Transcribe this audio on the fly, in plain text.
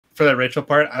for that Rachel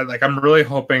part. I'm really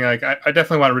hoping I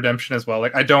definitely want redemption as well.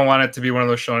 Like I don't want it to be one of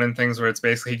those shonen things where it's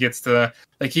basically he gets to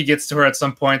her at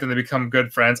some point and they become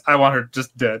good friends. I want her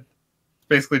just dead.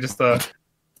 Basically just the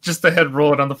head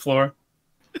rolling on the floor.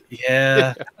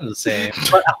 Yeah, the same.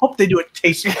 But I hope they do it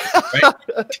tastefully,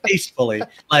 right? Tastefully,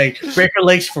 like break her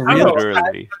legs for real.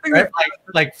 Literally. Right?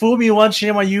 Like fool me once,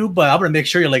 shame on you. But I'm gonna make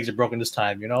sure your legs are broken this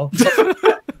time.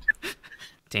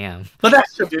 Damn. But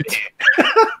that's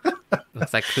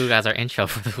Looks like Ku guys our intro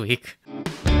for the week.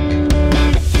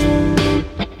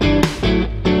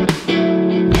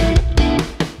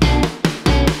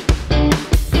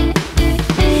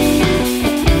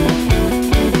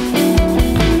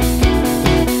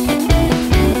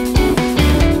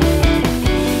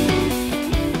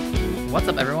 What's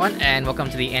up, everyone, and welcome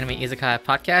to the Anime Izakaya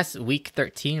Podcast, week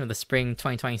 13 of the spring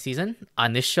 2020 season.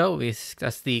 On this show, we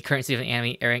discuss the current season of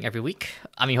anime airing every week.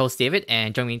 I'm your host, David,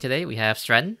 and joining me today, we have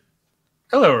Stren.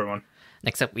 Hello, everyone.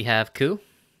 Next up, we have Ku.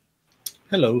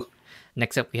 Hello.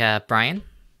 Next up, we have Brian.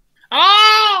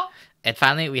 Oh! And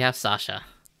finally, we have Sasha.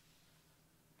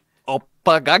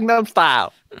 Oppa Gangnam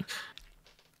Style.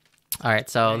 All right,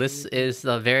 so this is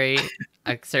the very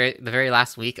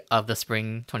last week of the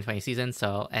spring 2020 season.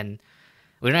 So, and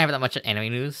we don't have that much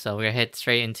anime news, so we're gonna head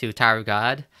straight into Tower of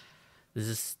God.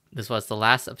 This was the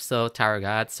last episode, Tower of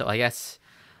God. So I guess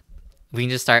we can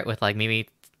just start with like maybe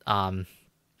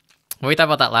what we thought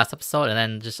about that last episode, and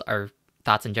then just our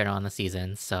thoughts in general on the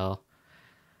season. So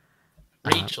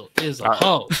Rachel is a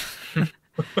hoe.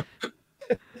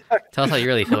 Tell us how you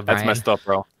really feel, Brian. That's messed up,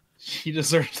 bro. She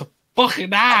deserves to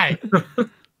fucking die.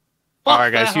 All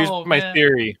right, guys, here's my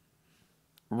theory.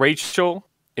 Rachel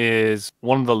is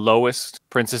one of the lowest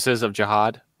princesses of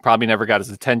Jihad. Probably never got his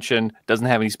attention. Doesn't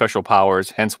have any special powers.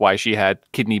 Hence why she had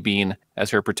Kidney Bean as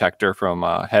her protector from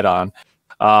Head On.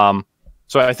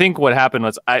 So I think what happened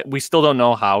was we still don't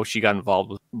know how she got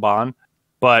involved with Bon,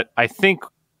 but I think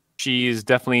she's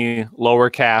definitely lower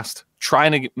caste,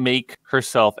 trying to make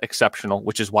herself exceptional,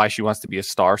 which is why she wants to be a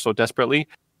star so desperately.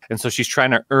 And so she's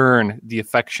trying to earn the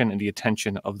affection and the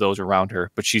attention of those around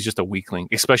her, but she's just a weakling,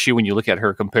 especially when you look at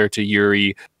her compared to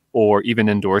Yuri or even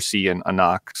Endorsi and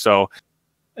Anak. So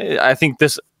I think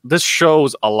this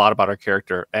shows a lot about her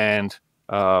character. And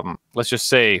let's just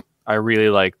say I really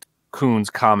liked Kuhn's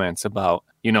comments about,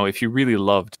 if you really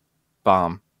loved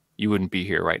Bomb, you wouldn't be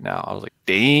here right now. I was like,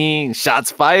 dang,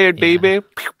 shots fired, baby.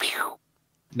 Pew, pew.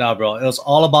 No, bro. It was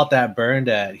all about that burn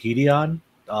that Hideon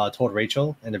told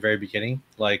Rachel in the very beginning.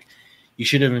 Like, you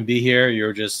shouldn't even be here.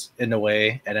 You're just in the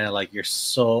way. And then, like, you're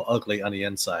so ugly on the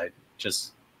inside.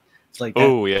 Just, it's like,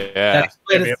 oh, yeah. That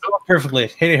explained it so perfectly.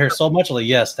 Hated her so much. Like,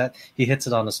 yes, that he hits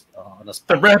it on the spot.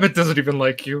 The rabbit doesn't even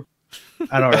like you.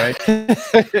 I know,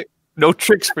 right? No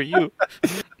tricks for you.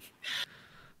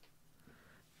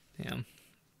 Damn.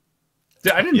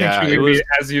 Yeah, I didn't think she would be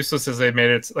as useless as they made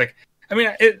it. Like, I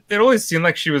mean, it always seemed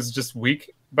like she was just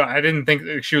weak, but I didn't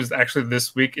think she was actually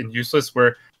this weak and useless,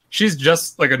 where she's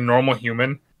just like a normal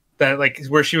human that, like,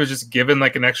 where she was just given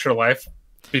like an extra life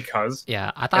because.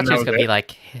 Yeah, I thought she was gonna be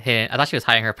like hidden. I thought she was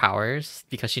hiding her powers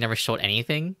because she never showed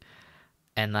anything,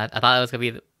 and I thought it was gonna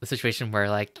be the situation where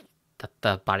like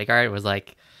the bodyguard was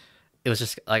like, it was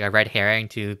just like a red herring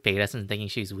to bait us into thinking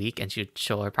she's weak and she'd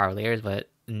show her power layers, but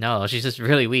no, she's just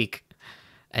really weak.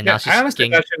 And now she's I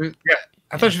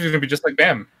thought she was going to be just like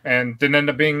Bam, and didn't end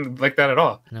up being like that at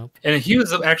all. Nope. And he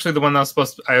was actually the one that was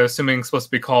supposed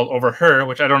to be called over her,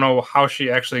 which I don't know how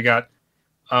she actually got,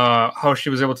 how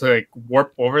she was able to like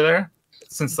warp over there,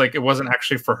 since like it wasn't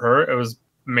actually for her, it was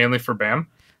mainly for Bam.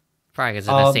 Probably because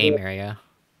it's in the same area.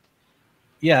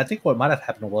 Yeah, I think what might have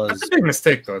happened was... That's a big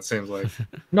mistake, though, it seems like.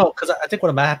 No, because I think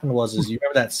what might have happened was, you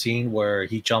remember that scene where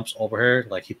he jumps over her,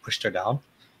 like he pushed her down?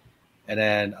 And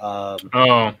then...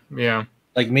 oh, yeah.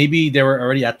 Like maybe they were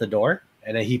already at the door,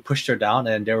 and then he pushed her down,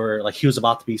 and they were like, he was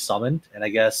about to be summoned, and I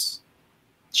guess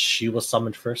she was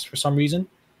summoned first for some reason.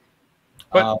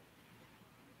 But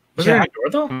was there any door,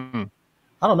 though? Mm-hmm.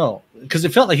 I don't know, because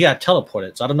it felt like he had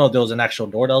teleported, so I don't know if there was an actual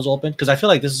door that was open, because I feel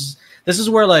like this is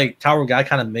where like Tower Guy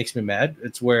kind of makes me mad.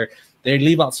 It's where they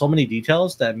leave out so many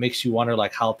details that makes you wonder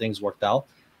like how things worked out.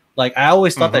 Like I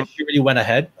always thought that she really went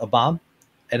ahead of Bomb,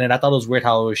 and then I thought it was weird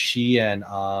how it was she and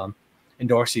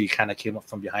Dorsey kind of came up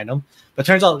from behind him. But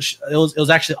turns out it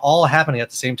was actually all happening at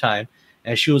the same time,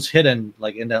 and she was hidden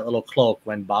like in that little cloak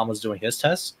when Bomb was doing his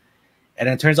test, and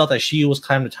then it turns out that she was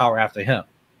climbing the tower after him.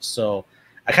 So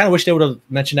I kind of wish they would have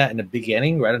mentioned that in the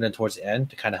beginning rather than towards the end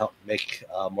to kind of help make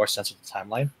more sense of the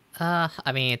timeline.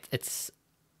 I mean, it's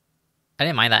I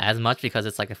didn't mind that as much because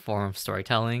it's like a form of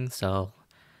storytelling. So,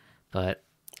 but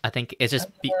I think it's just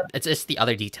it's just the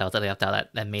other details that they left out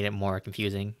that made it more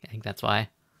confusing. I think that's why.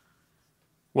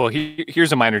 Well,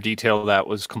 here's a minor detail that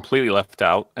was completely left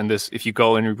out. And this, if you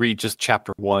go and read just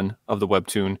chapter 1 of the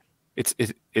webtoon,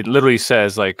 it literally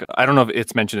says, like, I don't know if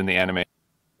it's mentioned in the anime,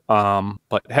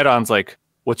 but Head-On's like,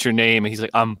 what's your name? And he's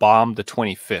like, I'm Bomb the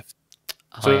 25th.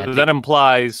 That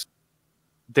implies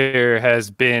there has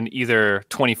been either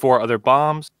 24 other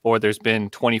bombs or there's been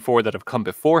 24 that have come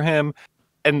before him.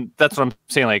 And that's what I'm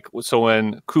saying. Like, so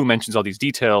when Ku mentions all these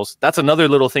details, that's another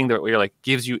little thing that you're like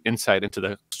gives you insight into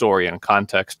the story and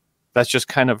context. That's just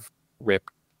kind of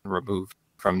ripped and removed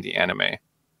from the anime.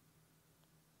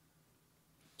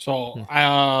 So,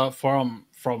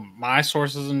 from my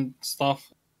sources and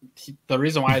stuff, the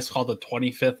reason why it's called the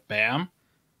 25th BAM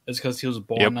is because he was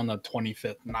born on the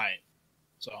 25th night.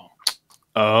 So,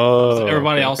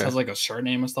 everybody else has like a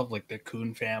surname and stuff, like the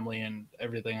Kun family and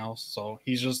everything else. So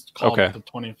he's just called the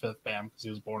 25th BAM because he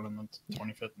was born on the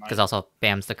 25th night. Because also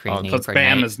BAM's the Korean name for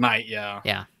BAM night. is night, yeah.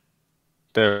 Yeah.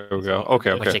 There we go.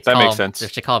 Okay, that makes sense. They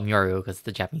should call him Yoru because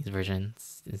the Japanese version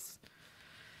is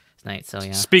night. So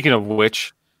yeah. Speaking of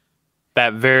which,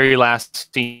 that very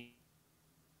last scene,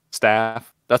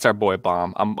 staff, that's our boy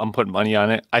Bomb. I'm putting money on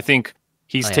it. I think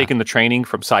he's taken the training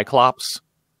from Cyclops.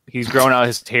 He's growing out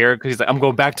his hair because he's like, I'm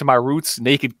going back to my roots,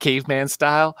 naked caveman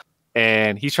style.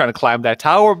 And he's trying to climb that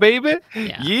tower, baby.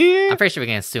 Yeah. I'm pretty sure we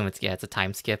can assume it's a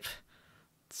time skip.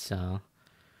 So.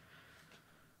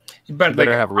 You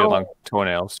better have real long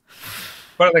toenails.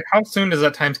 But like, how soon does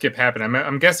that time skip happen?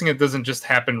 I'm guessing it doesn't just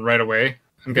happen right away.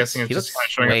 I'm guessing it's he just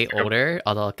looks way older,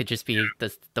 although it could just be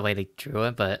the way they drew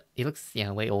it. But he looks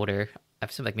way older. I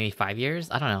assume like maybe 5 years.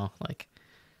 I don't know. Like.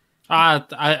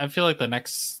 I feel like the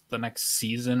next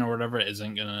season or whatever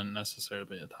isn't gonna necessarily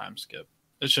be a time skip.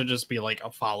 It should just be like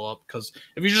a follow up, because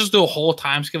if you just do a whole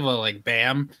time skip of like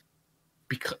BAM,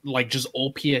 because like just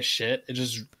OP as shit,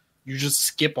 you just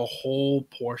skip a whole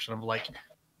portion of like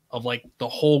the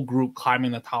whole group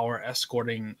climbing the tower,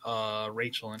 escorting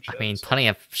Rachel and shit. I mean, plenty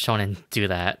of shonen do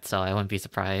that, so I wouldn't be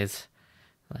surprised.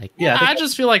 Like, I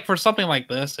just feel like for something like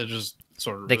this, it just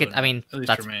sort of they could. I mean, at least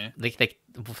that's for me.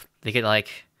 they could like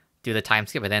do the time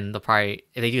skip, but then they'll probably,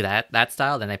 if they do that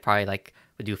style, then they probably like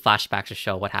would do flashbacks to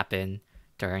show what happened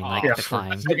during the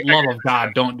climb. For the love of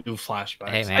God, don't do flashbacks.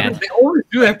 Hey man, they always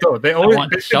do that though. They always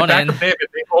shonen. They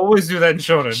always do that in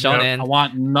shonen. Shonen. I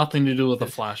want nothing to do with the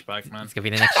flashback, man. It's gonna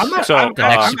be the next. the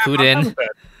next Shippuden.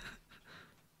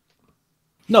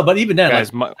 No, but even then,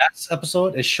 guys, last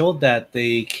episode, it showed that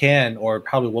they can or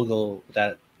probably will go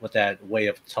with that way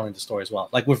of telling the story as well.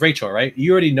 Like with Rachel, right?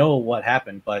 You already know what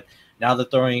happened, but now they're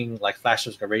throwing like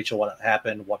flashes of Rachel, what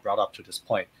happened, what brought up to this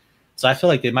point. So I feel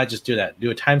like they might just do that. Do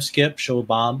a time skip, show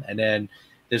Bomb, and then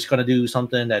they're just going to do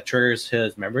something that triggers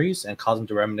his memories and cause him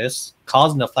to reminisce,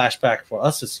 causing a flashback for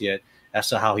us to see it as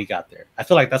to how he got there. I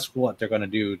feel like that's what they're going to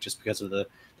do just because of the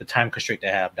time constraint they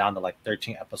have down to like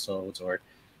 13 episodes or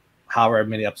however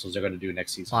many episodes they're going to do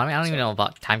next season. Well, I mean, I don't even know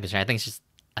about time constraint. I think it's just,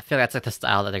 I feel like that's like the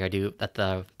style that they're going to do, that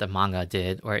the manga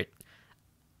did, where it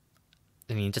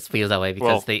just feels that way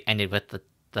because they ended with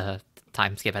the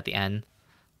time skip at the end.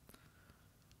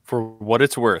 For what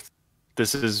it's worth,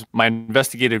 this is my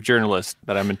investigative journalist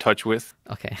that I'm in touch with.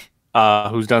 Okay.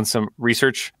 Who's done some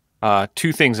research.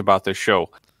 2 things about this show.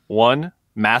 One,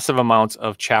 massive amounts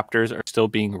of chapters are still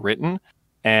being written.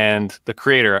 And the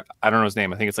creator, I don't know his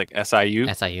name. I think it's like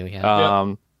SIU. SIU,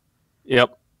 yeah.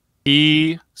 Yep.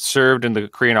 He served in the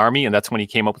Korean army, and that's when he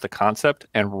came up with the concept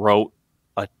and wrote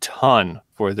a ton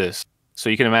for this. So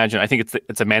you can imagine, I think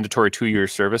it's a mandatory 2-year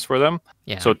service for them.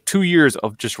 Yeah. So 2 years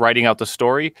of just writing out the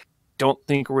story. Don't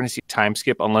think we're going to see a time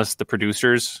skip unless the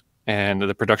producers and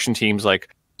the production team's like,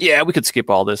 yeah, we could skip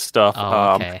all this stuff.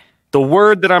 Oh, okay. The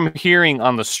word that I'm hearing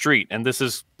on the street, and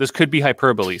this could be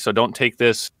hyperbole, so don't take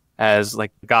this as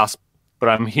like gospel, but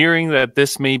I'm hearing that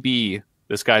this may be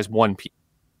this guy's One Piece.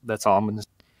 That's all I'm going to say.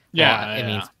 Yeah, I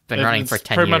mean, it's been running for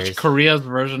 10 years. Pretty much Korea's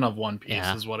version of One Piece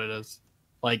is what it is.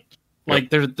 Like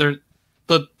they're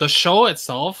the show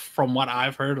itself, from what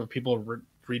I've heard of people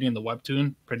reading the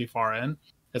webtoon pretty far in,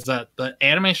 is that the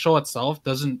anime show itself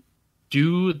doesn't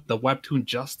do the webtoon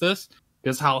justice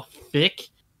because how thick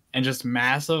and just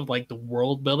massive like the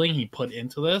world building he put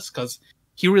into this, because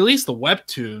he released the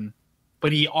webtoon,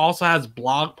 but he also has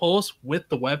blog posts with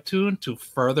the webtoon to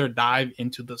further dive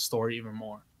into the story even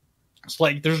more. It's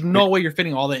like there's no way you're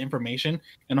fitting all that information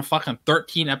in a fucking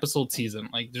 13 episode season.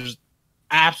 Like there's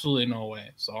absolutely no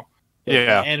way. So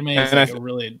yeah, anime is like a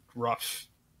really rough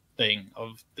thing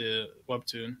of the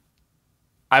webtoon.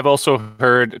 I've also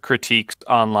heard critiques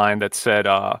online that said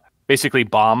basically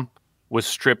Bomb was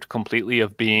stripped completely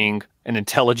of being an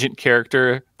intelligent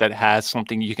character that has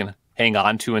something you can hang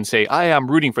on to and say, I'm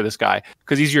rooting for this guy,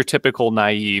 because he's your typical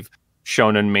naive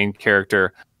shonen main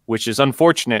character, which is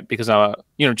unfortunate because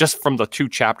just from the 2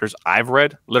 chapters I've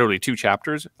read, literally 2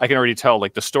 chapters, I can already tell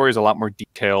like the story is a lot more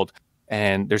detailed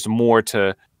and there's more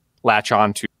to latch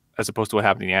on to as opposed to what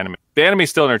happened in the anime. The anime is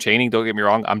still entertaining, don't get me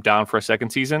wrong. I'm down for a second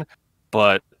season,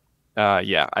 but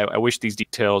I wish these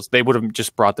details, they would have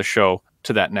just brought the show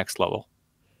to that next level.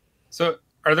 So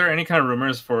are there any kind of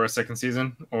rumors for a second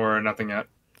season or nothing yet?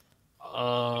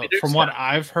 From what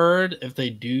I've heard, if they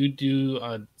do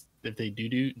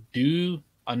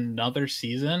another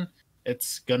season,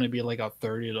 it's gonna be like a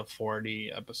 30 to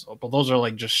 40 episode. But those are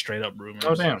like just straight up rumors.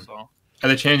 Oh damn! So. Are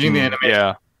they changing the animation?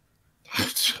 Yeah,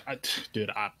 dude,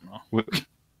 I don't know.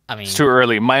 I mean, it's too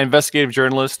early. My investigative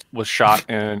journalist was shot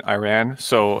in Iran,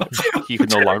 so he could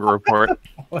no longer report.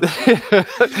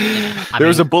 There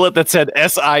was a bullet that said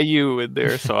SIU in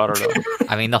there, so I don't know.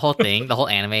 I mean, the whole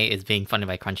anime is being funded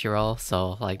by Crunchyroll,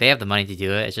 so like they have the money to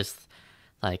do it. It's just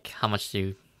like how much do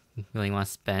you really want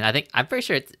to spend? I'm pretty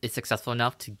sure it's successful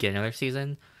enough to get another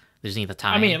season. They just need the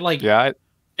time. I mean, like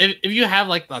if you have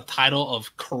like the title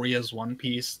of Korea's One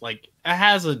Piece, like it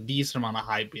has a decent amount of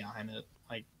hype behind it.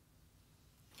 Like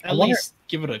at least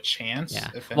give it a chance. Yeah.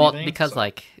 If anything, well, because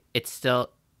like it's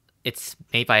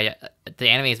made by the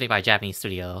anime is made by a Japanese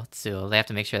studio, so they have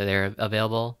to make sure they're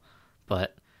available.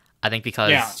 But I think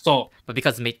because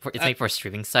it's made for a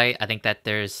streaming site, I think that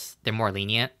they're more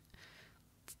lenient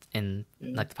in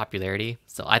like the popularity.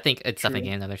 So I think it's definitely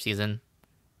getting another season.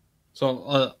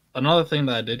 So another thing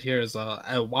that I did hear is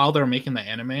while they're making the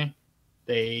anime,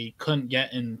 they couldn't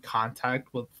get in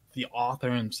contact with the author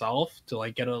himself to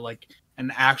like get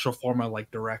an actual form of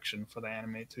like direction for the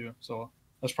anime too. So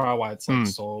that's probably why it's like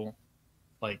so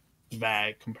like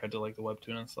vague compared to like the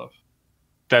webtoon and stuff.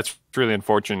 That's really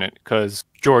unfortunate because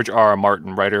George R.R.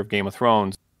 Martin, writer of Game of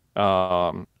Thrones,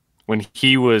 when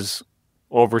he was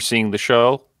overseeing the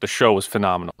show was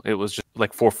phenomenal. It was just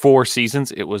like for 4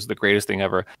 seasons, it was the greatest thing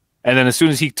ever. And then as soon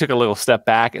as he took a little step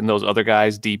back and those other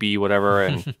guys, DB, whatever,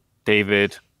 and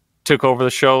David took over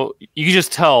the show, you could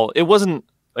just tell it wasn't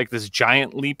like this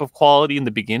giant leap of quality in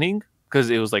the beginning because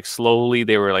it was like slowly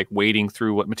they were like wading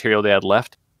through what material they had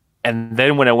left. And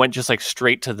then when it went just like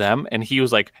straight to them and he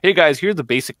was like, hey guys, here are the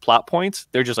basic plot points.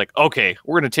 They're just like, okay,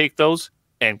 we're going to take those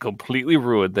and completely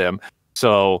ruin them.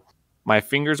 So my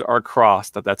fingers are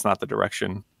crossed that that's not the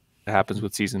direction that happens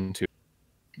with season 2.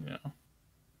 Yeah.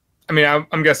 I mean,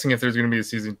 I'm guessing if there's going to be a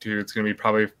season 2, it's going to be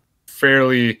probably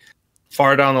fairly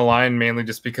far down the line, mainly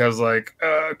just because like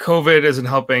COVID isn't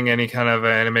helping any kind of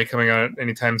anime coming out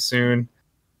anytime soon.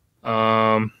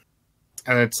 And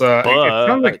it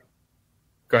sounds like.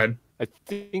 Go ahead. I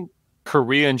think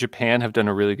Korea and Japan have done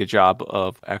a really good job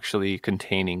of actually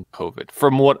containing COVID,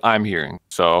 from what I'm hearing.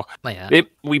 So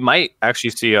we might actually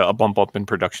see a bump up in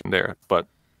production there. But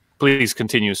please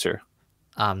continue, sir.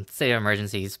 State of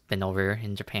emergency's been over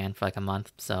in Japan for like a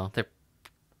month, so they're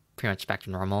pretty much back to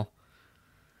normal.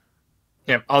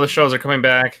 Yeah, all the shows are coming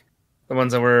back. The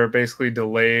ones that were basically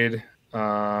delayed. We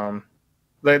had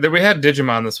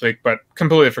Digimon this week, but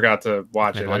completely forgot to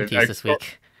watch it. One Piece this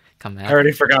week. Come back. I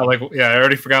already forgot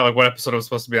what episode it was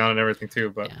supposed to be on and everything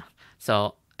too. But yeah.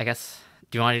 So I guess,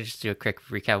 do you want to just do a quick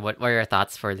recap? What are your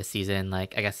thoughts for the season?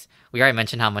 Like, I guess we already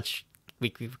mentioned how much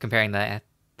we were comparing the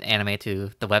anime to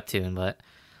the webtoon, but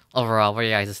overall, what are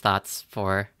your guys' thoughts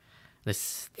for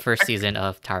this first season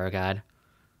of Tower of God?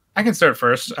 I can start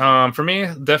first. For me,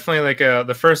 definitely like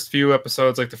the first few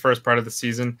episodes, like the first part of the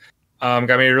season, got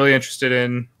me really interested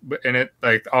in it.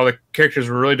 Like all the characters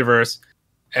were really diverse.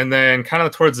 And then kind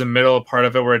of towards the middle part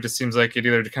of it where it just seems like it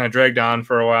either kind of dragged on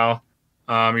for a while.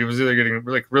 It was either getting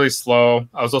like really slow.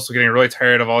 I was also getting really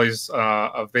tired of all these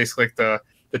of basically like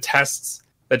the tests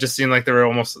that just seemed like they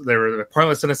were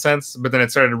pointless in a sense. But then it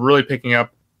started really picking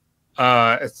up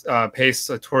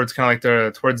pace towards kind of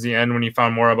like towards the end when you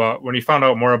found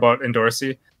out more about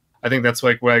Endorsi. I think that's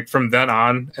like from then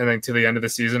on and then to the end of the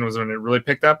season was when it really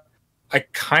picked up. I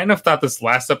kind of thought this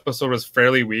last episode was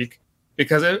fairly weak,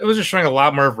 because it was just showing a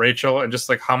lot more of Rachel and just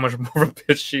like how much more of a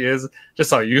bitch she is, just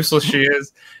how useless she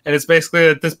is. And it's basically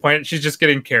at this point, she's just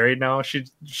getting carried now. She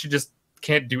just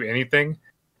can't do anything.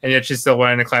 And yet she's still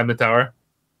wanting to climb the tower.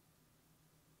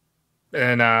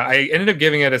 And I ended up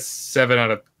giving it a 7 out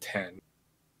of 10.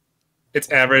 It's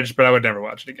average, but I would never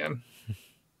watch it again.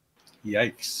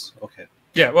 Yikes. Okay.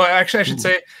 Yeah, well, actually, I should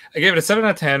say I gave it a 7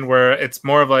 out of 10, where it's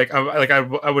more of like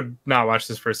I would not watch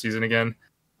this first season again.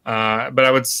 But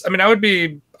I would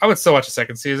still watch a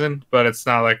second season, but it's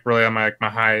not like really on my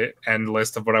high end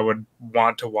list of what I would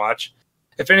want to watch.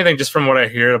 If anything, just from what I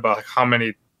hear about like how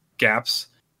many gaps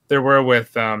there were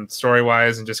with story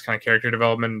wise and just kind of character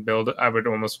development and build, I would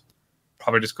almost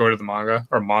probably just go to the manga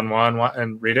or manhwa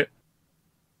and read it.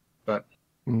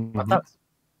 Mm-hmm.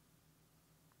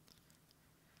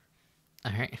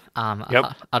 All right.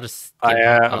 Yep. I'll just. Go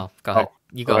ahead.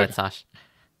 You go ahead, Sash.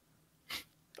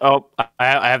 Oh,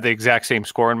 I have the exact same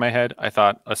score in my head. I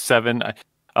thought a 7.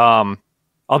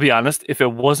 I'll be honest, if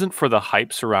it wasn't for the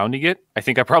hype surrounding it, I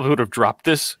think I probably would have dropped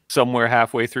this somewhere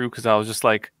halfway through because I was just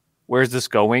like, where's this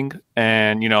going?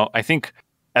 And, I think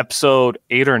episode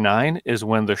 8 or 9 is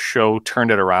when the show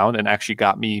turned it around and actually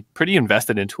got me pretty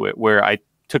invested into it, where I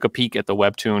took a peek at the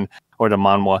webtoon or the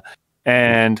manhwa.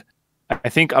 And I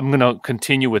think I'm going to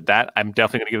continue with that. I'm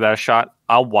definitely going to give that a shot.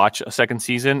 I'll watch a second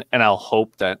season and I'll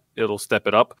hope that it'll step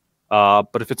it up.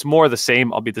 But if it's more of the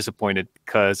same, I'll be disappointed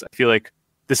because I feel like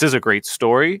this is a great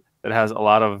story that has a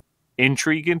lot of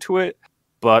intrigue into it.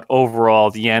 But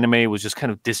overall, the anime was just kind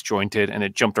of disjointed and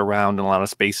it jumped around in a lot of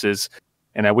spaces.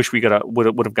 And I wish we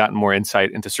would have gotten more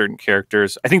insight into certain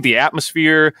characters. I think the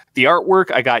atmosphere, the artwork,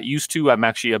 I got used to. I'm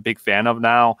actually a big fan of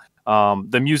now.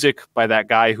 The music by that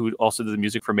guy who also did the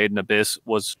music for Made in Abyss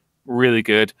was really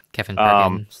good. Kevin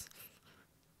Perkins.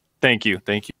 Thank you.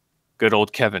 Good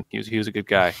old Kevin. He was a good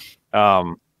guy.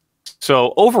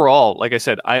 So overall, like I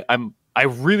said, I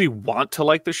really want to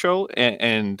like the show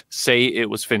and say it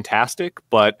was fantastic,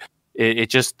 but it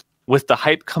just, with the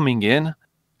hype coming in,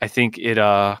 I think it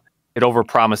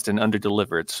overpromised and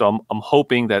underdelivered. So I'm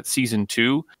hoping that season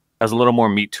 2 has a little more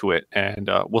meat to it, and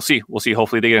we'll see.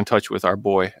 Hopefully they get in touch with our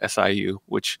boy SIU,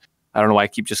 which I don't know why I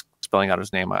keep just spelling out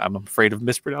his name. I'm afraid of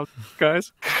mispronouncing,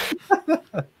 guys.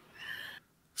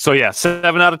 So yeah,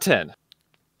 7 out of 10.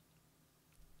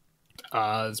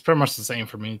 It's pretty much the same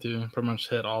for me too. Pretty much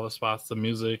hit all the spots. The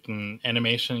music and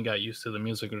animation, got used to. The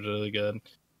music was really good.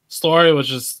 Story was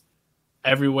just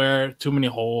everywhere. Too many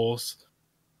holes.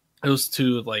 It was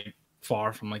too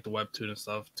far from the webtoon and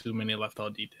stuff. Too many left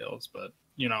out details. But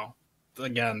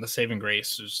again, the saving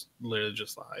grace is literally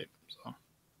just the hype.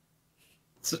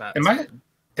 So am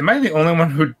I the only one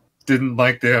who didn't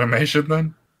like the animation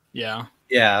then? Yeah.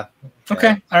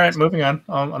 Okay. All right. Moving on.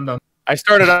 I'm done. I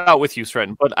started out with you,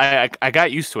 Stretton, but I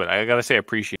got used to it. I gotta say, I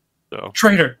appreciate it. So.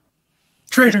 Traitor.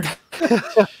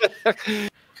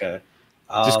 Okay.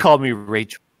 Just called me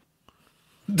Rachel.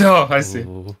 No, I see.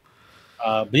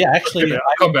 But yeah, actually, I'll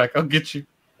come back. I'll get you.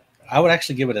 I would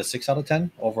actually give it a 6 out of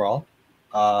 10 overall.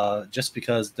 Just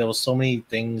because there was so many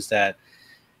things that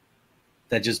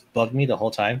just bugged me the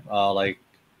whole time.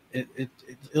 It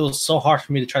was so hard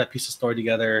for me to try to piece the story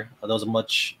together. There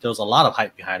was a lot of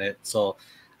hype behind it, so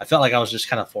I felt like I was just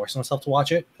kind of forcing myself to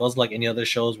watch it. It wasn't like any other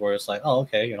shows where it's like, oh,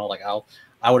 okay,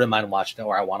 I wouldn't mind watching it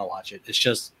or I want to watch it. It's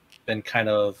just been kind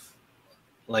of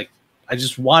like I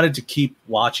just wanted to keep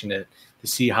watching it to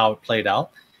see how it played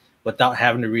out without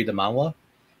having to read the manhwa.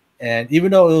 And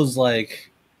even though it was I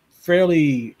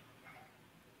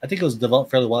think it was developed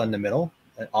fairly well in the middle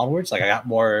and onwards. I got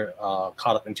more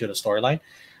caught up into the storyline.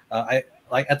 I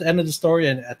at the end of the story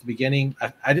and at the beginning,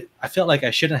 I felt like I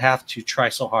shouldn't have to try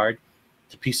so hard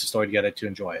to piece the story together to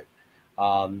enjoy it.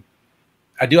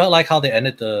 I do like how they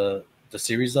ended the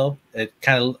series though. It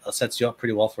kind of sets you up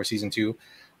pretty well for season 2.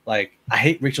 I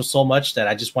hate Rachel so much that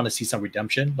I just want to see some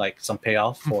redemption, some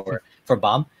payoff for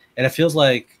Bomb. And it feels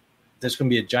like there's going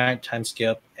to be a giant time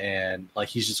skip and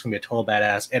he's just going to be a total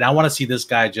badass. And I want to see this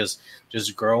guy just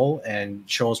grow and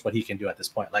show us what he can do at this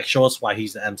point. Show us why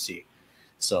he's the MC.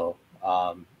 So,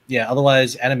 yeah,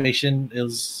 otherwise animation it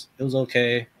was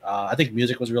okay. I think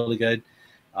music was really good.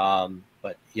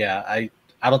 But yeah, I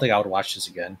don't think I would watch this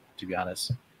again, to be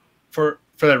honest. For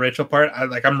that Rachel part,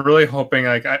 I'm really hoping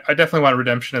I definitely want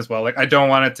redemption as well. I don't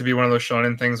want it to be one of those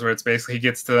shonen things where it's basically he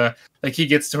gets to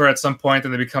her at some point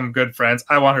and they become good friends.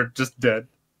 I want her just dead.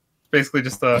 Basically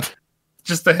just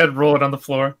the head rolling on the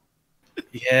floor.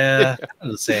 Yeah,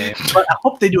 the same. But I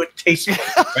hope they do it tastefully,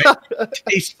 right?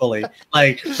 Tastefully,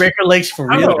 break her legs for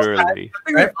real. Literally.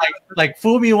 Right?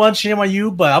 Fool me once, shame on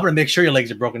you. But I'm gonna make sure your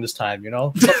legs are broken this time.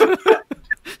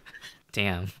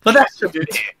 Damn. But that's just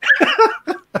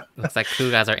Looks like Ku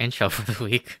guys our intro for the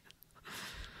week.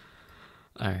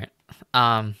 All right.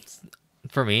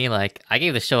 For me, I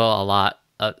gave the show a lot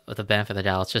of the benefit of the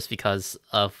doubt just because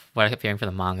of what I kept hearing from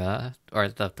the manga or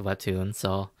the webtoon.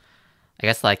 So I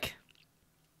guess I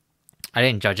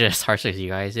didn't judge it as harshly as you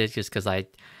guys did, just because I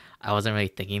wasn't really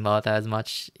thinking about that as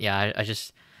much. Yeah, I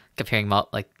just kept hearing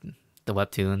about the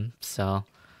webtoon. So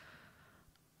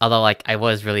although I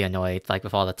was really annoyed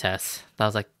with all the tests,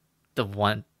 that was the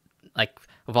one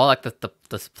with all the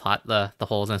plot, the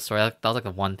holes in the story. That was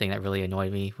the one thing that really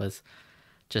annoyed me was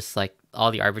just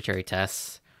all the arbitrary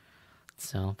tests.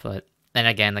 So, but then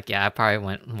again, yeah, I probably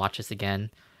went and watch this again.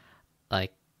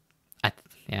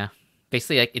 Yeah.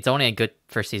 basically like it's only a good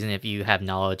first season if you have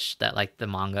knowledge that like the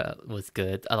manga was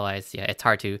good. Otherwise, yeah, it's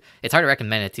hard to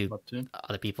recommend it to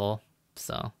other people.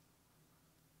 So,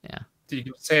 yeah. You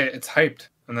can say it's hyped,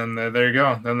 and then there you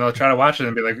go. Then they'll try to watch it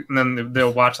and be like, and then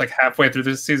they'll watch like halfway through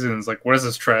this season. It's like, what is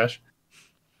this trash?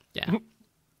 Yeah.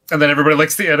 And then everybody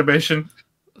likes the animation.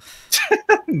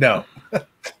 No. All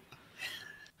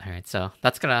right, so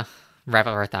that's gonna wrap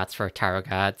up our thoughts for Tower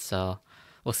God. So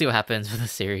we'll see what happens with the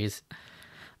series.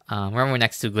 We're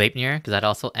next to Gleipnir because that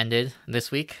also ended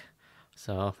this week.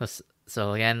 So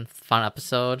again, fun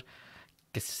episode.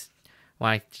 Guess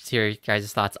want to hear your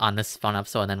guys' thoughts on this fun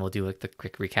episode, and then we'll do like the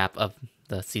quick recap of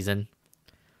the season.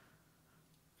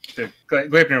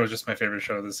 Gleipnir was just my favorite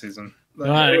show this season.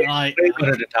 Way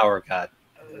better than Tower God.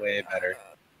 Way better.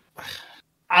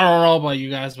 I don't know about you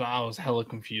guys, but I was hella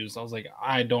confused. I was like,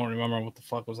 I don't remember what the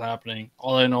fuck was happening.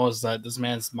 All I know is that this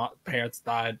man's parents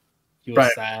died. He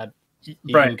was sad. He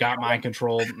got mind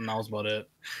controlled, and that was about it.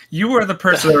 You are the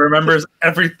person that remembers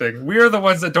everything. We are the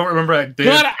ones that don't remember that day.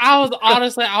 But I was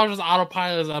just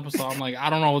autopilot this episode. I'm like, I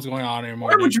don't know what's going on anymore.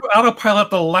 Why would you autopilot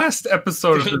the last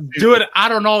episode of the Dude, I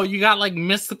don't know. You got like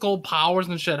mystical powers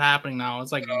and shit happening now.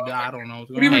 It's like, I don't know what's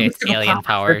going on. Hey, it's alien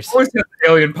powers. Always have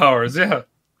alien powers, yeah.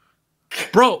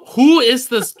 Bro, who is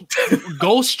this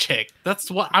ghost chick?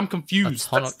 That's what I'm confused.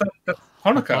 That's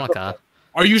Honoka.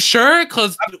 Are you sure?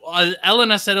 Because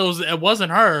Elena said it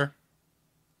wasn't her.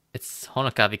 It's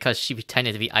Honoka because she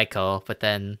pretended to be Aiko, but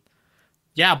then...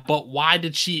 Yeah, but why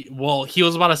did she... Well, he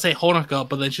was about to say Honoka,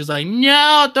 but then she was like,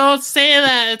 no, don't say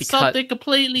that. It's something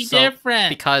completely different.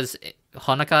 Because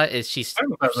Honoka is... She's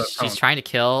trying to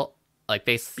kill... Like,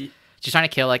 basically... She's trying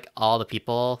to kill, like, all the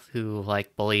people who,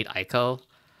 like, bullied Aiko.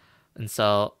 And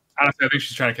so... Honestly, I think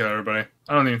she's trying to kill everybody.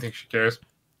 I don't even think she cares.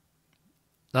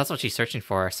 That's what she's searching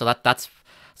for. So that's...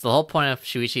 So the whole point of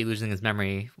Shuichi losing his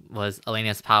memory was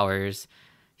Elena's powers.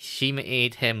 She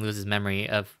made him lose his memory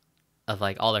of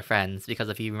like all their friends, because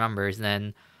if he remembers,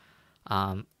 then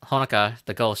Honoka,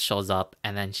 the ghost, shows up,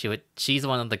 and then she's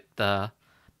one of the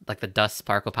dust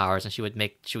sparkle powers, and she would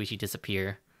make Shuichi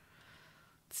disappear.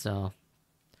 So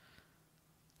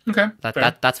okay,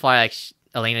 that's why like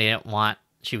Elena didn't want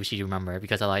Shuichi to remember,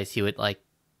 because otherwise he would like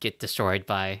get destroyed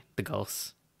by the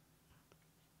ghosts.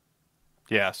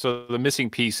 Yeah, so the missing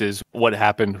piece is what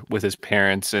happened with his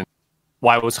parents, and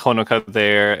why was Honoka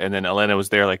there, and then Elena was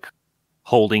there, like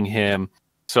holding him.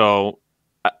 So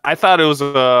I thought it was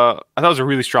a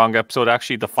really strong episode.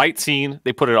 Actually, the fight scene,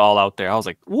 they put it all out there. I was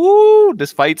like, "Woo,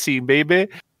 this fight scene, baby!"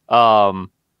 But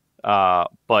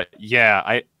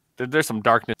yeah, there's some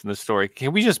darkness in the story.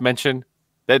 Can we just mention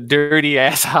that dirty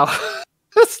ass house?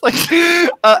 It's like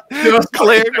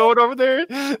Claire going over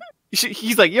there.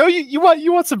 He's like, yo, you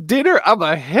want some dinner? I'm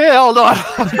like, hell no, I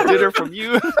don't want dinner from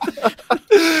you.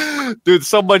 Dude,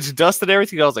 so much dust and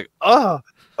everything. I was like, oh,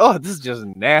 this is just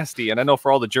nasty. And I know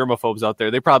for all the germaphobes out there,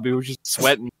 they probably were just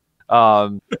sweating.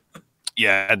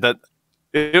 Yeah, I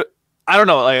don't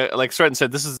know. Like Stratton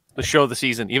said, this is the show of the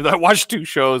season, even though I watched 2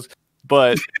 shows.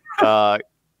 But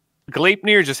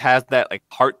Gleipnir just has that like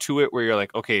heart to it where you're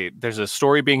like, okay, there's a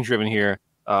story being driven here.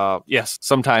 Yes,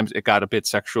 sometimes it got a bit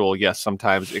sexual. Yes,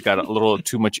 sometimes it got a little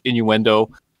too much innuendo.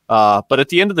 But at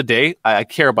the end of the day, I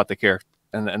care about the character,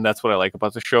 and that's what I like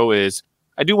about the show is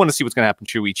I do want to see what's going to happen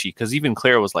to Shuichi, because even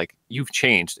Claire was like, "You've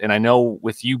changed," and I know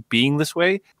with you being this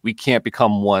way, we can't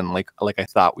become one like I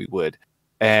thought we would.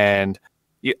 And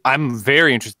I'm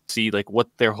very interested to see like what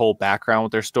their whole background,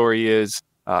 what their story is.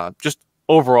 Just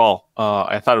overall,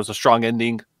 I thought it was a strong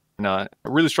ending and a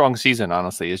really strong season.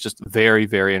 Honestly, it's just very,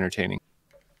 very entertaining.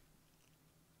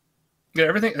 Yeah,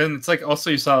 everything, and it's like also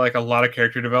you saw like a lot of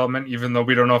character development, even though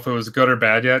we don't know if it was good or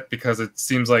bad yet, because it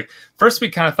seems like first we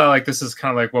kind of thought like this is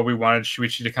kind of like what we wanted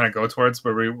Shuichi to kind of go towards,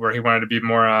 where he wanted to be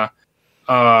more,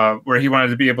 where he wanted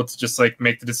to be able to just like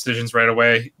make the decisions right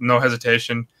away, no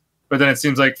hesitation. But then it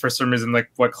seems like for some reason, like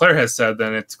what Claire has said,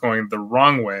 then it's going the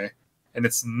wrong way, and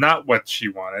it's not what she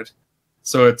wanted.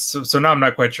 So now I'm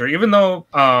not quite sure. Even though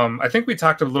I think we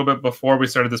talked a little bit before we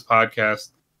started this podcast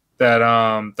that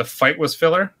the fight was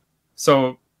filler.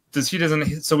 So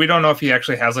so we don't know if he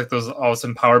actually has like those all of a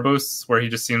sudden power boosts where he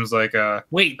just seems like a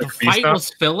wait, the fight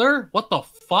was filler? What the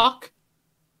fuck?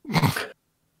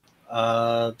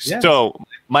 Yeah. So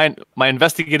my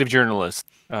investigative journalist,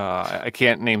 I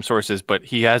can't name sources, but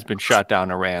he has been shot down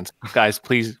in Iran. Guys,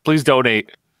 please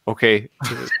donate. Okay,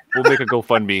 we'll make a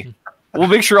GoFundMe. We'll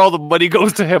make sure all the money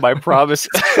goes to him. I promise.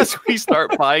 As we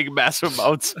start buying massive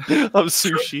amounts of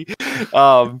sushi.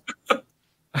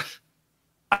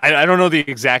 I don't know the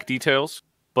exact details,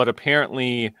 but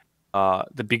apparently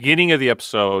the beginning of the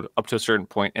episode up to a certain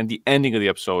point and the ending of the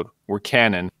episode were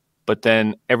canon. but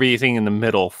then everything in the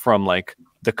middle from like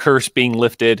the curse being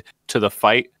lifted to the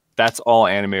fight, that's all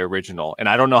anime original. And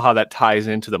I don't know how that ties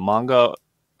into the manga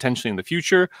potentially in the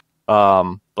future.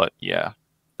 But yeah,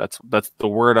 that's the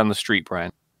word on the street,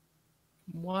 Brian.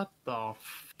 What the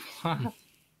fuck?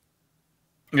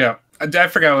 Yeah, I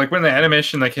forgot. Like when the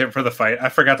animation like hit for the fight, I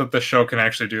forgot that the show can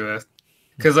actually do this.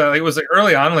 Because it was like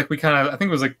early on, like we kind of, I think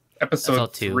it was like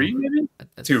episode 3, maybe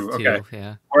 2. Okay,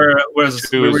 yeah. Where it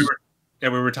was we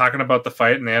were talking about the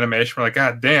fight and the animation. We're like,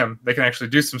 God damn, they can actually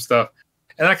do some stuff.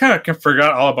 And I kind of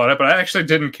forgot all about it, but I actually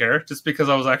didn't care, just because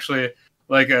I was actually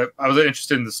like, I was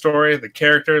interested in the story, the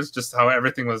characters, just how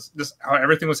everything was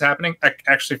happening. I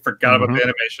actually forgot about the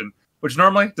animation, which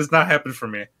normally does not happen for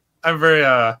me. I'm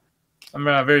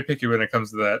very picky when it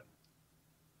comes to that.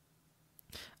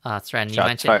 Sren, you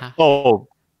mentioned.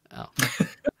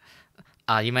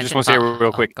 You mentioned. Just want to say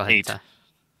real quick. Go ahead,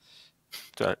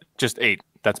 8. Just 8.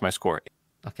 That's my score.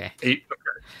 Okay. 8.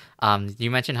 Okay.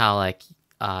 You mentioned how like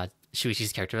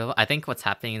Shuichi's character level. I think what's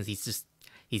happening is he's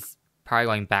probably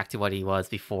going back to what he was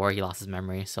before he lost his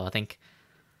memory. So I think,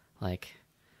 like,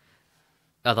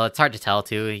 although it's hard to tell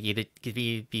too, it could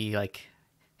be like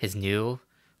his new,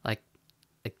 like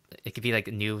it could be like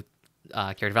a new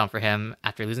character development for him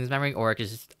after losing his memory, or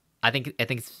just I think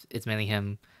it's mainly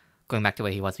him going back to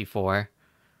what he was before.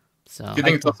 So do you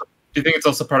think it's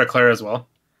also part of Claire as well?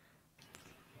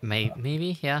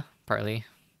 Maybe, yeah, partly.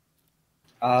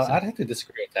 I'd have to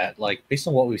disagree with that. Like, based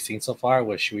on what we've seen so far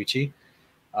with Shuichi,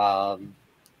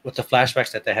 with the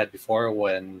flashbacks that they had before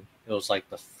when it was like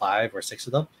the 5 or 6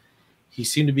 of them, he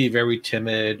seemed to be a very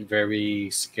timid,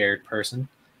 very scared person.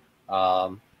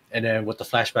 And then with the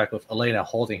flashback with Elena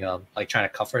holding him, like trying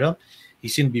to comfort him, he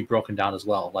seemed to be broken down as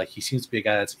well. Like, he seems to be a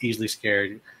guy that's easily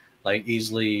scared, like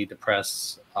easily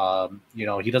depressed.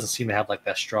 He doesn't seem to have like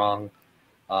that strong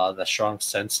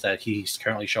sense that he's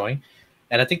currently showing.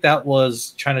 And I think that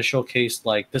was trying to showcase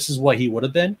like this is what he would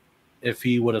have been if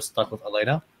he would have stuck with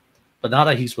Elena. But now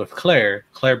that he's with Claire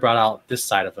brought out this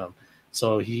side of him.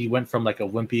 So he went from like a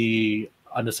wimpy,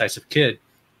 undecisive kid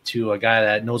to a guy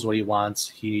that knows what he wants.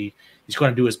 He's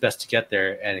going to do his best to get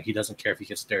there, and he doesn't care if he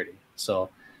gets dirty. So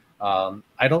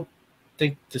I don't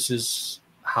think this is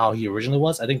how he originally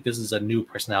was. I think this is a new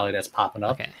personality that's popping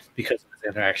up because of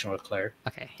his interaction with Claire.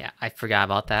 Okay, yeah, I forgot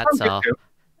about that.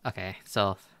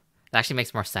 So that actually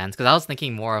makes more sense, because I was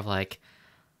thinking more of like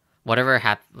whatever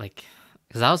happened, like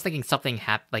because I was thinking something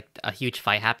like a huge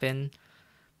fight happened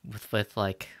with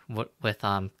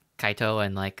Kaito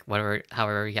and like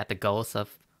however he had the ghosts of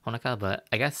Honoka, but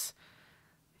I guess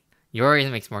your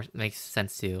reason makes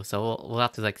sense too. So we'll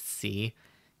have to like see,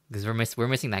 because we're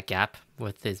missing that gap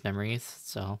with his memories.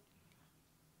 So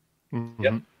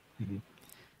yep. Mm-hmm.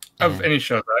 Of any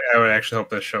show, I would actually hope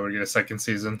this show would get a second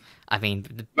season. I mean,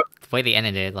 the way they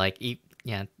ended it, like,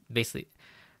 basically,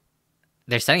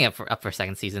 they're setting up for a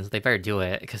second season, so they better do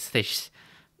it, because they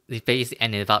basically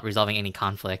ended without resolving any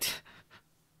conflict.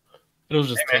 It'll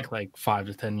just take like 5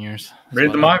 to 10 years.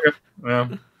 Read the manga. Yeah.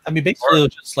 I mean, basically, it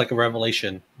was just like a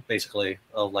revelation, basically,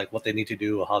 of like what they need to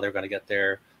do, how they're going to get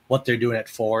there, what they're doing it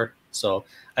for. So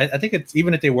I think it's,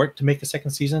 even if they work to make a second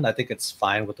season, I think it's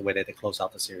fine with the way that they close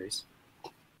out the series.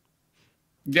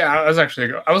 Yeah, I was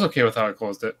okay with how I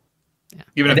closed it. Yeah.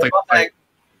 Even if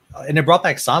and they brought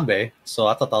back Sanbei, so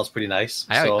I thought that was pretty nice.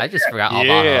 I just forgot all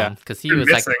about him, because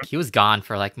he was gone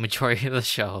for like majority of the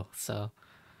show. So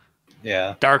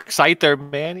yeah, Dark Scyther,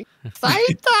 man.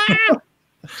 Scyther.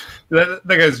 that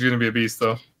guy's gonna be a beast,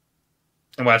 though.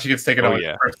 And watch, he gets taken out in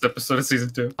the first episode of season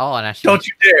 2. Oh, and actually,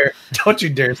 don't you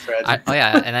dare, Fred. And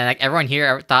then like everyone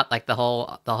here thought like the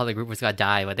whole group was gonna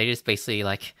die, but they just basically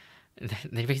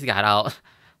got out.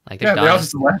 Like they all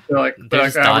just left. They're like, we're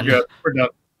good. We're done.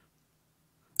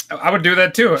 I would do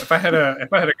that too if I had a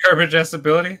garbage ass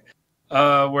ability,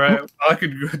 where all I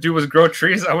could do was grow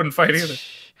trees. I wouldn't fight either.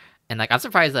 And like I'm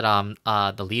surprised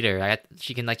that the leader,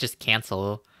 she can like just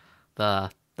cancel the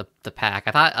pack.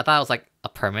 I thought it was like a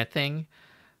permanent thing,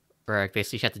 where like,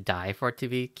 basically she had to die for it to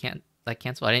be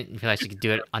cancel. I didn't realize she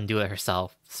could undo it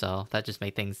herself. So that just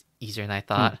made things easier than I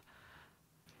thought.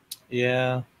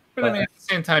 Yeah. But I mean, at the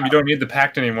same time, you don't need the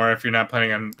pact anymore if you're not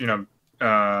planning on,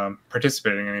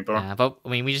 participating anymore. Yeah, but I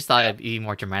mean, we just thought it'd be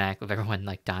more dramatic with everyone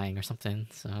like dying or something.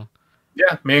 So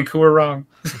yeah, me and Ku were wrong.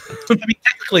 I mean,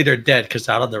 technically they're dead because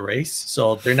out of the race,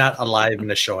 so they're not alive in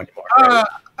the show anymore. Right?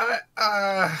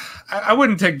 I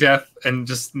wouldn't take death and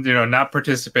just not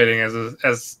participating as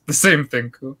the same thing,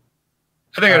 Ku.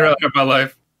 I think I'd rather have my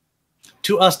life.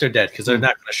 To us, they're dead because they're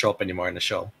not going to show up anymore in the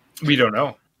show. We don't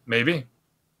know. Maybe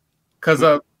because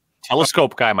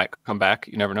Telescope guy might come back.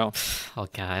 You never know. Oh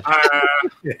God.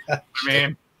 I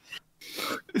mean,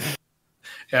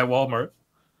 Yeah, Walmart.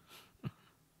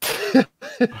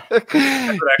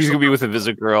 He's gonna be with a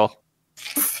visit girl.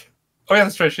 Oh yeah,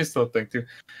 that's right. She's still a thing too.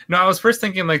 No, I was first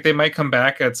thinking like they might come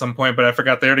back at some point, but I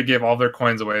forgot they already gave all their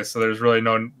coins away, so there's really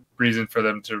no reason for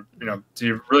them to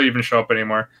to really even show up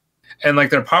anymore. And like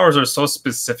their powers are so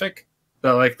specific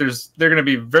that like they're going to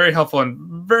be very helpful in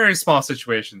very small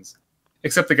situations.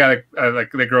 Except the guy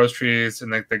that grows trees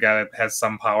and like the guy that has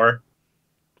some power.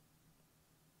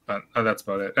 But that's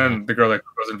about it. And the girl that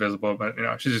goes invisible, but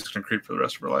she's just gonna creep for the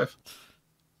rest of her life.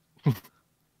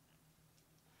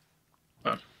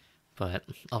 But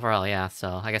overall, yeah.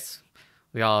 So I guess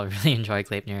we all really enjoy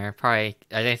Gleipnir. Probably,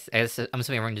 I guess I'm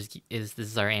assuming everyone this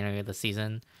is our anime of the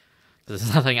season because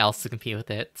there's nothing else to compete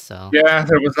with it. So yeah,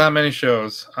 there was not many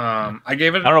shows. I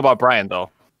gave it. I don't know about Brian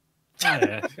though.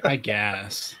 I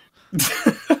guess.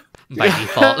 By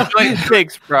default.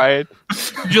 Thanks, Brian.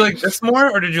 Did you like this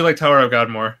more, or did you like Tower of God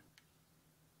more?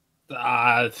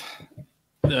 It's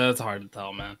hard to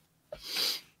tell, man.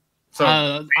 So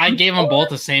I gave them both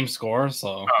the same score, so.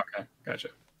 Oh, okay, gotcha.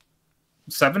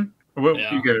 7?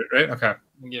 You get it right? Okay.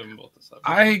 I give them both a 7.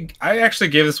 I actually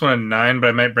gave this one a 9, but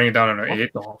I might bring it down to an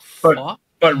 8.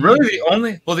 But really,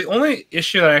 the only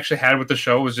issue that I actually had with the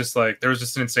show was just like there was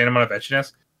just an insane amount of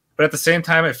etchiness. But at the same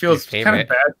time, it feels kind of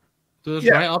bad. Dude,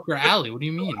 it's right up your alley. What do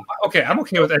you mean? Okay, I'm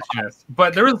okay with etchiness,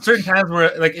 but there were certain times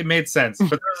where like it made sense.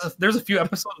 But there's a few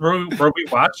episodes where we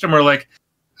watched and we're like,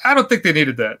 I don't think they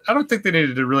needed that. I don't think they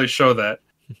needed to really show that.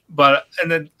 But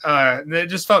and then it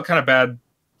just felt kind of bad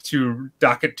to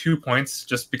dock it 2 points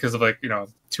just because of like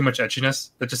too much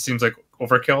etchiness. That just seems like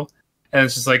overkill. And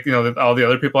it's just like all the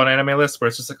other people on anime lists where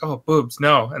it's just like, oh, boobs,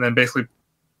 no, and then basically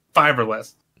 5 or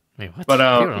less. Wait, what?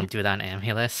 But people don't do that on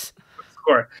anime lists.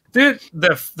 Score. Dude,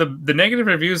 the negative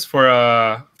reviews for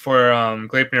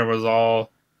Gleipnir was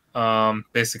all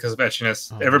basically because of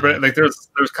etchiness. Everybody like there's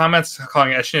comments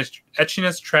calling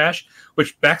etchiness trash,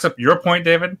 which backs up your point,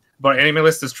 David, about anime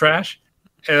list is trash,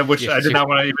 which I did not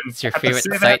want to even. It's your favorite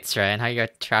sites, right? And how you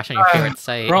got trash on your favorite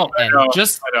site, bro. And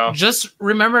just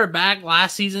remember back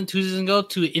last season, 2 seasons ago,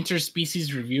 to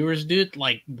interspecies reviewers, dude.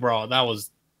 Like, bro, that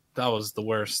was the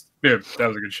worst. Dude, that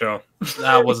was a good show.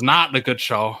 That was not a good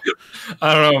show.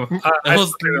 I don't know. It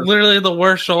was literally the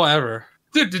worst show ever.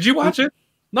 Dude, did you watch it?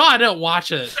 No, I didn't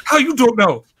watch it. How you don't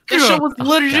know? This show was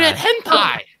legit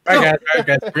hentai. All right,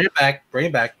 guys, bring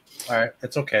it back. All right,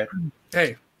 it's okay.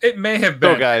 Hey, it may have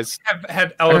been. So, guys,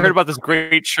 had I heard about this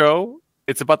great show.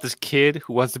 It's about this kid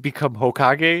who wants to become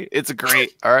Hokage. It's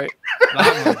great. All right.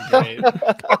 That was great.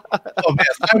 Oh man,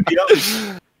 sign me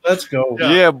up. Let's go.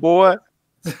 Yeah, boy.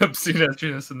 I've seen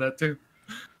etchiness in that too.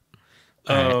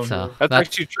 Right, so that's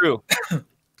actually true.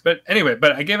 But anyway,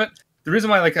 I gave it the reason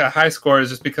why like a high score is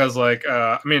just because like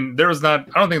I don't think there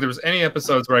was any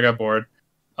episodes where I got bored.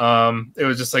 It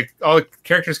was just like all the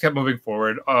characters kept moving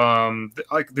forward.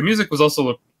 Like the music was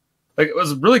also like it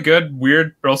was really good,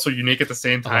 weird, but also unique at the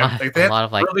same time. Like they had a lot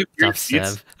of like really weird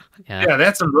beats. Yeah, they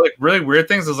had some really weird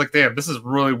things. I was like, damn, this is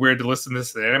really weird to listen to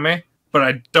this anime, but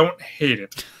I don't hate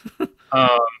it.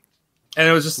 And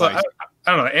it was just like I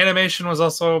don't know. The animation was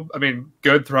also,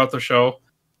 good throughout the show.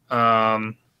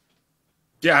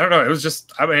 Yeah, I don't know. It was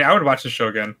just, I would watch the show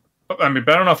again. But I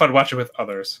don't know if I'd watch it with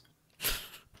others.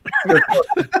 I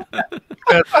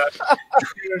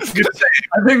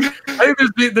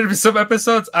think there'd be some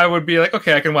episodes I would be like,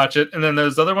 okay, I can watch it, and then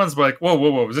there's other ones where like, whoa,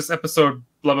 was this episode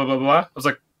blah blah blah blah? I was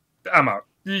like, I'm out.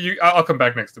 I'll come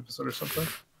back next episode or something.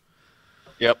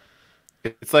 Yep,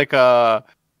 it's like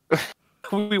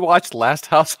we watched Last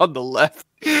House on the Left,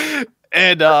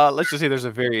 and let's just say there's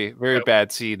a very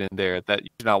bad scene in there that you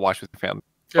should not watch with your family.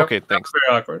 Yep, okay, thanks.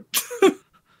 Very awkward.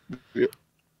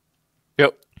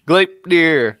 Yep.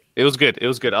 Gleipnir. It was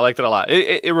good. I liked it a lot.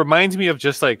 It reminds me of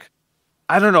just like,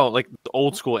 I don't know, like the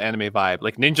old school anime vibe.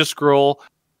 Like Ninja Scroll,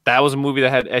 that was a movie that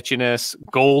had etchiness.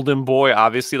 Golden Boy,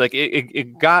 obviously, like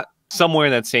it got somewhere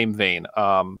in that same vein.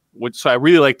 So I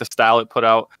really like the style it put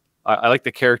out. I like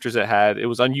the characters it had. It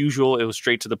was unusual. It was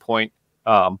straight to the point.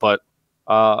 But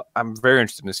I'm very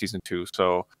interested in season 2.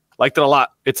 So liked it a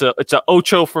lot. It's a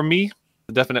ocho for me.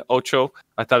 A definite ocho.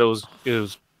 I thought it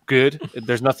was good.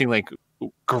 There's nothing like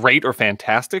great or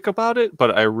fantastic about it,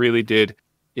 but I really did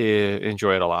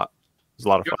enjoy it a lot. It was a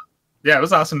lot of fun. Yeah, it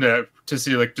was awesome to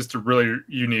see like just a really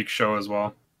unique show as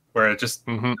well, where it just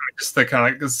just the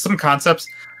kind of like some concepts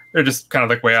they're just kind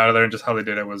of like way out of there, and just how they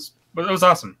did it was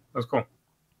awesome. It was cool.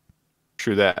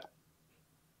 True that.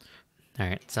 All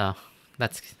right, so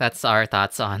that's our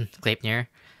thoughts on Gleipnir.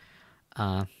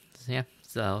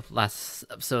 So last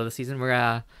episode of the season,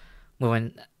 we're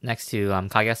moving next to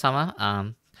Kaguya-sama. I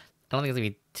don't think it's gonna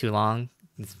be too long.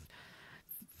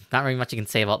 not really much you can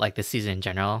say about like this season in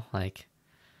general. Like,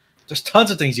 there's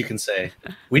tons of things you can say.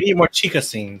 We need more Chica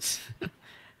scenes.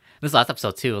 This last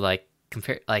episode too, like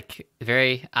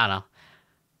very, I don't know.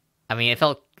 I mean,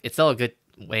 it's still a good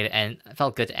way to end. It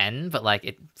felt good to end, but like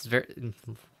it's very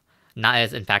not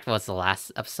as impactful as the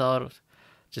last episode,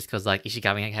 just because like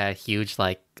Ishigami had a huge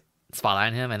like spotlight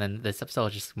on him, and then this episode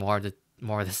was just more of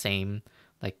the same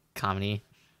like comedy.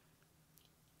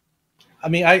 I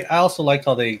mean, I also liked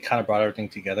how they kind of brought everything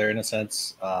together in a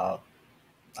sense. I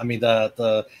mean,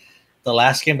 the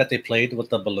last game that they played with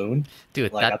the balloon,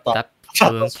 dude, like, that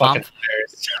balloon pump,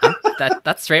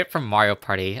 that's straight up from Mario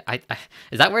Party. I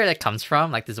is that where that comes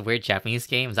from? Like this weird Japanese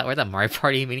game? Is that where the Mario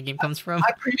Party minigame comes from?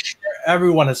 I'm pretty sure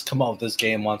everyone has come up with this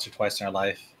game once or twice in their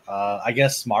life. I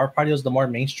guess Mario Party was the more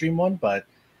mainstream one, but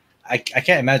I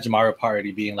can't imagine Mario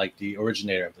Party being like the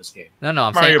originator of this game. No,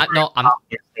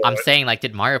 I'm saying like,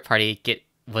 did Mario Party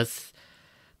was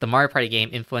the Mario Party game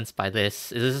influenced by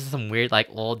this? Is this some weird like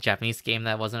old Japanese game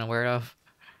that I wasn't aware of?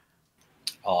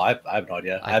 Oh, I have no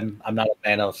idea. I'm not a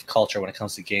fan of culture when it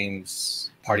comes to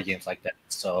games, party games like that.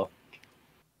 So,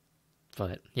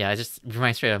 but yeah, it just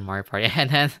reminds me of Mario Party, and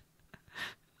then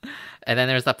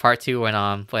there's that part too when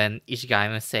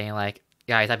Ishigami was saying like,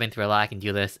 guys, I've been through a lot, I can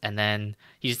do this, and then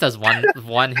he just does one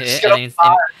hit,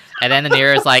 and then the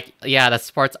mirror is like, yeah, the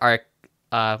sports arc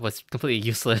was completely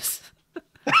useless.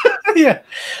 Yeah,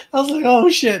 I was like, oh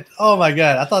shit, oh my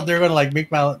god, I thought they were gonna like make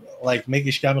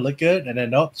Ishigami look good, and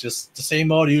then nope, just the same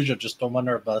mode usual, just throw him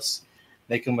under a bus,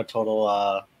 make him a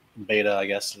total beta, I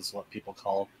guess is what people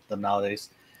call them nowadays.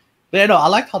 But yeah, no, I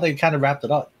liked how they kind of wrapped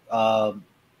it up,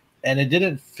 and it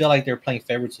didn't feel like they were playing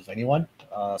favorites with anyone.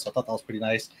 So I thought that was pretty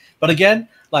nice. But again,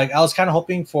 like I was kind of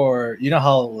hoping for, you know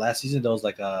how last season there was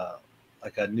like a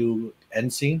new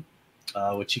end scene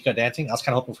with Chica dancing. I was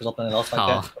kind of hoping for something else like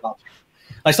that,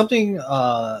 like something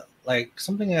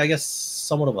I guess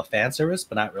somewhat of a fan service,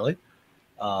 but not really.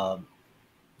 But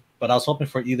I was hoping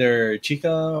for either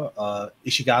Chica,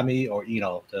 Ishigami, or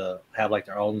Ino to have like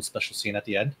their own special scene at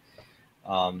the end.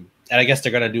 And I guess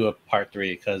they're gonna do a part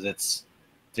 3 because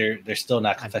they're still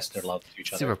not confessing their love to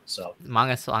each other. So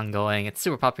manga's still ongoing. It's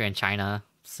super popular in China,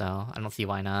 so I don't see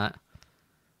why not.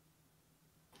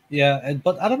 Yeah,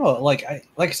 but I don't know. Like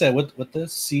I said, with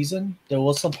this season, there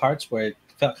was some parts where it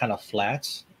felt kind of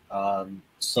flat.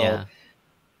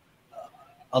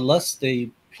 Unless they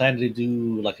plan to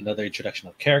do like another introduction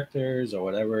of characters or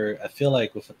whatever, I feel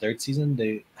like with the third season,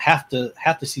 they half the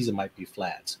season might be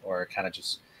flat or kind of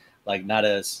just like not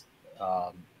as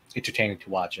entertaining to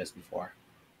watch as before.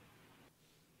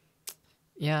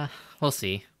 Yeah, we'll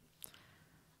see.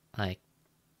 Like,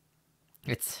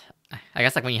 it's, I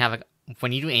guess like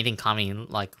when you do anything comedy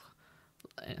like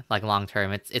long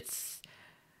term, it's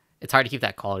hard to keep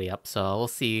that quality up. So we'll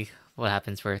see what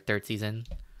happens for third season.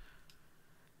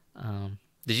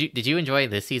 Did you enjoy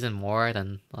this season more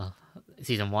than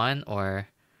season 1, or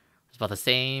it's about the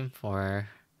same, or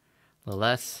a little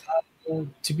less?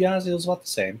 To be honest, it was about the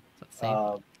same.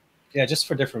 Yeah, just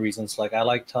for different reasons. Like I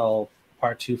liked how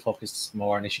part 2 focused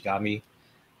more on Ishigami,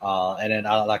 and then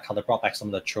I like how they brought back some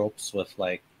of the tropes with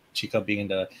like Chica being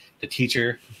the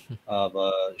teacher of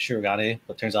Shirogane,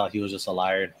 but turns out he was just a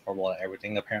liar and horrible at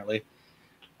everything apparently.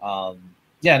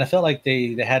 Yeah, and I felt like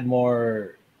they had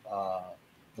more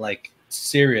like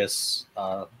serious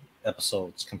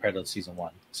episodes compared to season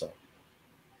 1, so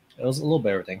it was a little bit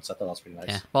of everything. So I thought that was pretty nice.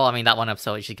 Yeah, well, I mean that one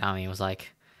episode Ishigami was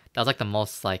like the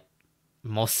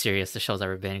most serious the show's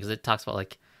ever been, because it talks about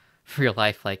like real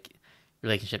life like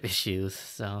relationship issues.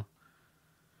 So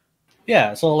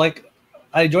yeah, so like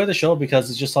I enjoy the show because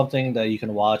it's just something that you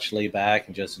can watch, lay back,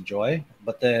 and just enjoy.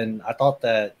 But then I thought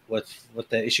that with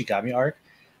the Ishigami arc,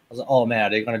 I was like, oh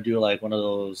man, they're gonna do like one of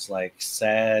those like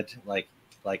sad like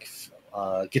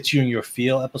gets you in your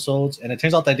feel episodes, and it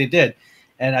turns out that they did.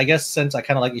 And I guess since I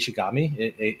kind of like Ishigami,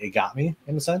 it got me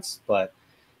in a sense. But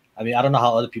I mean, I don't know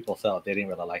how other people felt. They didn't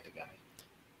really like the guy.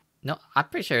 No, I'm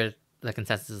pretty sure the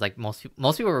consensus is like most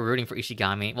people were rooting for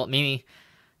Ishigami. Well, maybe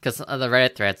because the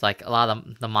Reddit threads, like a lot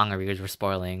of the manga readers were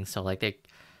spoiling, so like they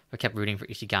kept rooting for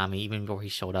Ishigami even before he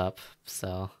showed up.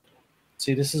 So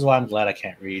see, this is why I'm glad I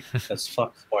can't read, because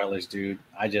fuck spoilers, dude.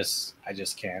 I just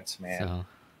can't, man.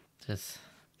 So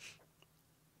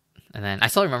and then I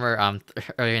still remember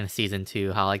earlier in the season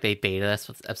too how like they baited us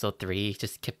with episode 3,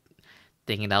 just kept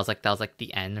thinking that was like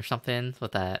the end or something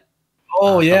with that.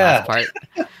 Oh yeah, part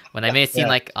when they made it seem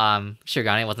like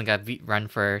Shirogane wasn't gonna run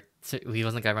for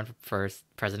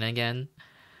president again.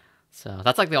 So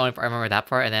that's like the only part I remember, that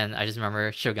part. And then I just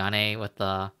remember Shirogane with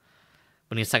when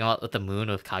he was talking about with the moon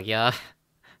with Kaguya.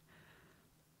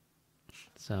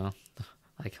 So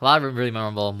like a lot of really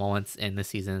memorable moments in this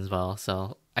season as well.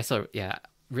 So I still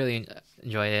really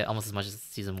enjoyed it almost as much as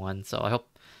season 1. So I hope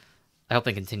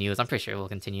it continues. I'm pretty sure it will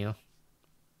continue.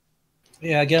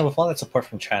 Yeah, again, with all that support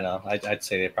from China, I'd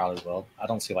say they probably will. I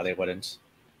don't see why they wouldn't.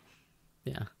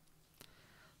 Yeah.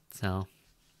 So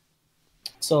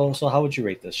how would you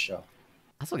rate this show?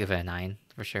 I'll still give it a 9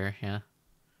 for sure. Yeah.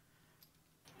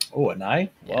 Oh, a 9?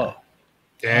 Yeah. Whoa.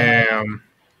 Damn.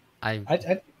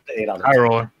 I'd 8 out of High 10.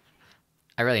 roller.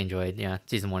 I really enjoyed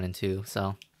season 1 and 2.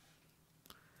 So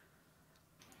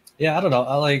Yeah, I don't know.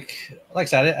 Like I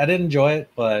said, I did enjoy it,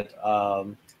 but I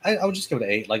would just give it an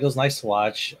 8. Like, it was nice to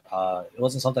watch. It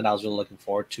wasn't something I was really looking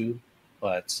forward to,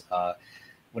 but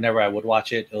whenever I would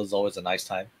watch it, it was always a nice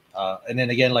time. And then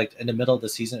again, like in the middle of the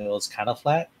season, it was kind of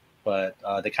flat, but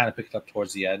they kind of picked it up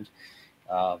towards the end.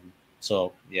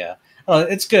 So yeah,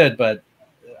 it's good, but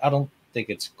I don't think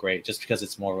it's great just because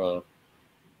it's more of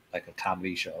a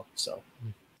comedy show. So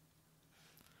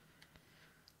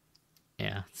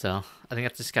yeah, so I think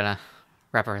that's just gonna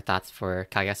wrap up our thoughts for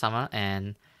Kaguya-sama,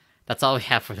 and that's all we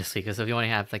have for this week. So we only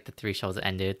have like the 3 shows that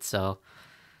ended. So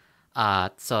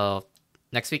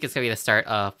next week is gonna be the start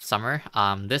of summer.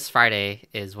 This Friday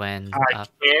is when I can't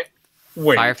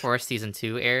wait. Fire Force season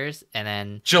 2 airs, and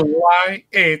then July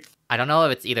 8th. I don't know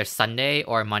if it's either Sunday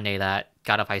or Monday that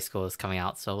God of High School is coming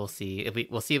out. So we'll see if we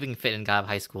can fit in God of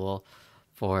High School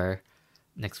for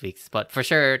next week's. But for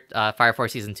sure, Fire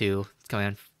Force season 2 is coming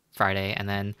on Friday, and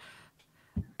then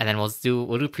we'll do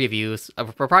previews.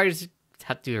 We'll probably just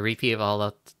have to do a repeat of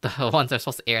all the ones that are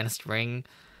supposed to air in the spring,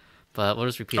 but we'll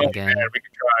just repeat again. Man, we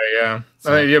can try, yeah.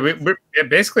 So,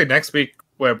 basically next week,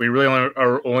 we really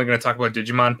are only going to talk about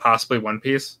Digimon, possibly One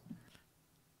Piece.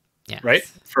 Yeah. Right?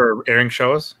 For airing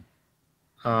shows.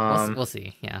 We'll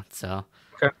see. Yeah. So.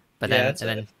 Okay. But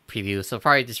then previews. So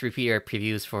probably just repeat our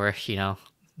previews for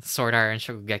Sword Art and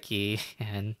Shokugeki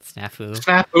and Snafu.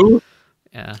 Snafu.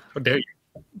 Yeah. How dare you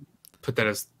put that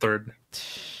as third?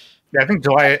 Yeah, I think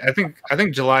July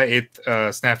 8th.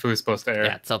 Snafu is supposed to air.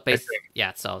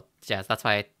 Yeah. So that's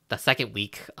why the second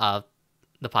week of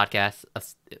the podcast of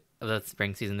the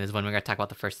spring season is when we're gonna talk about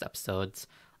the first episodes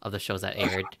of the shows that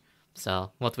aired.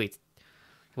 So we'll have to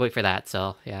wait for that.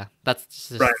 So yeah, that's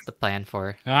just the plan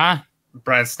for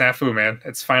Brian Snafu, man.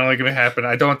 It's finally gonna happen.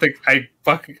 I don't think I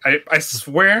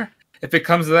swear if it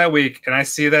comes to that week and I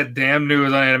see that damn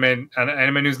news on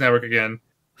Anime News Network again,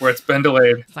 where it's been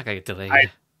delayed. It's not gonna get delayed.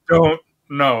 I don't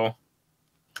know.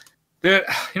 Dude,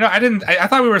 I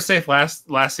thought we were safe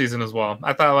last season as well.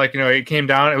 I thought it came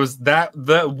down. It was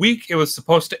the week it was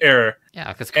supposed to air.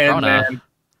 Yeah, because Corona.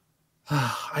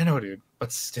 I know, dude,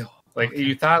 but still,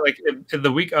 you thought in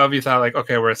the week of, you thought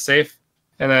okay, we're safe,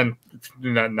 and then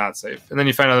not safe, and then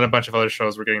you find out that a bunch of other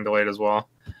shows were getting delayed as well.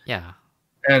 Yeah,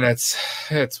 and it's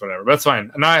whatever. But that's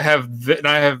fine. Now I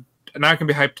can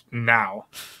be hyped now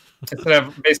instead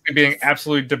of basically being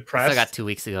absolutely depressed. I got 2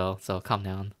 weeks ago, so calm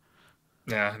down.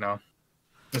 Yeah, no.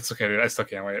 It's okay, dude. I still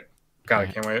can't wait. God,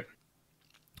 I can't wait.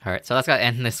 All right, so that's got to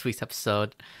end this week's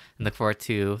episode. And look forward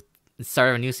to the start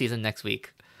of a new season next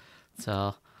week.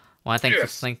 So, want to thank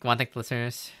the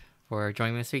listeners for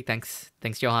joining me this week. Thanks,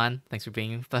 Johan. Thanks for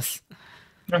being with us.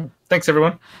 Thanks,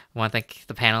 everyone. Want to thank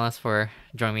the panelists for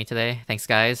joining me today. Thanks,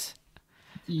 guys.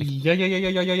 Yeah.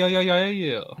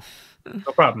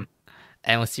 No problem.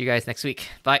 And we'll see you guys next week.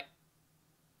 Bye.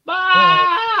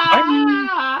 Bye.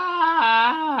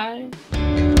 Bye.